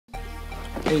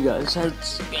Hey guys,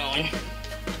 how's it going?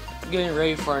 Getting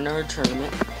ready for another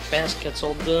tournament. Basket's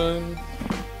all done.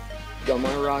 Got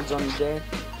my rods on the deck.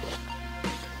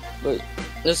 But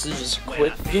this is just a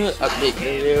quick update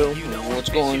video on what's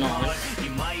going on. I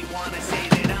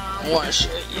want to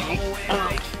show you.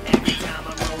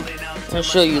 I'll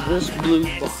show you this blue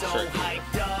box right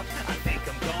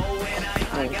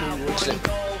here. What's it?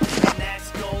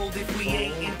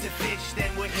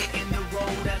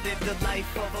 The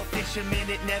life of a fisherman,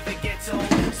 it never gets old.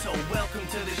 So welcome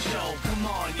to the show. Come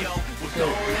on, yo. We're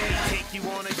going to take you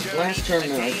on a journey. Last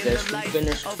tournament like this, we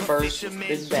finished first with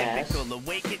Big Bass.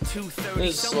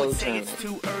 This is a slow tournament.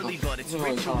 There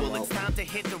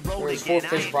was 4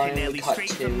 fish brought in, we caught 2.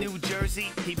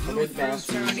 The Big Bass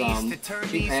was 2 pounds,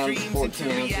 14 ounces,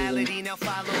 and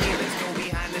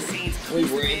we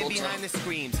were able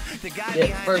to get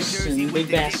first in Big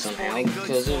Bass somehow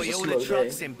because it was a slow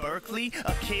day.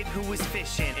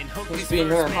 Let's be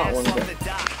another hot one, but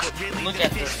look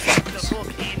at this box.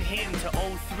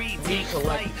 We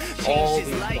collect all these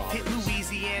bobbers.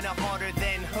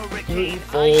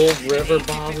 Full river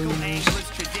bobbers,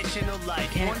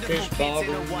 catfish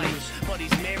bobbers,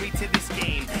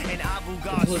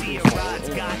 completely full.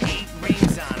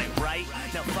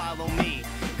 Now follow me,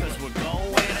 cause we're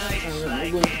going ice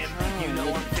like him. You know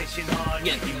I'm fishing hard,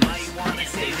 you might wanna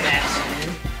say that.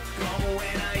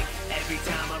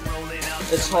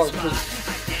 It's hard because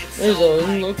there's a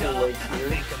local lake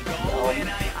here,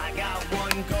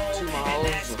 2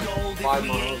 miles or 5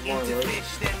 miles, one of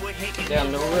those, down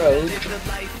the road.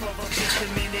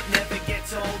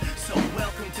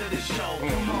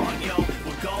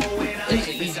 It's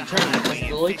an easy tournament because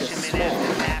the lake is small.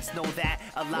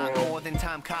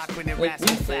 Like we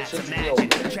fish, it's real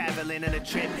big.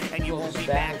 It goes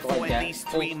back like that,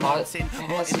 full pot,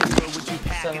 past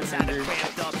 700.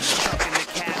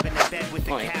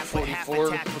 Like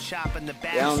 44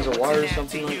 gallons of water or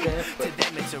something like that, but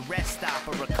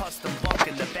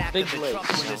big lakes.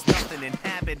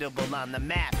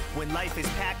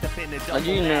 I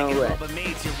do know that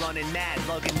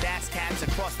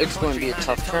it's going to be a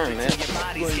tough tournament. It's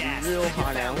going to be real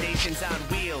hot out.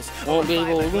 Won't be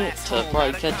able to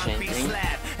probably catch anything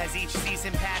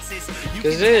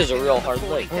because it is a real hard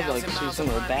lake. I'd like to see some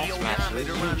of the bass masters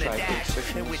try to get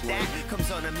fishing this lake.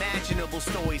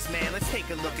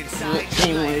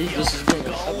 Anyway, this has been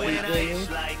an update video.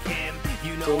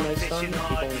 Until next time, keep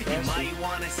on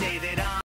casting.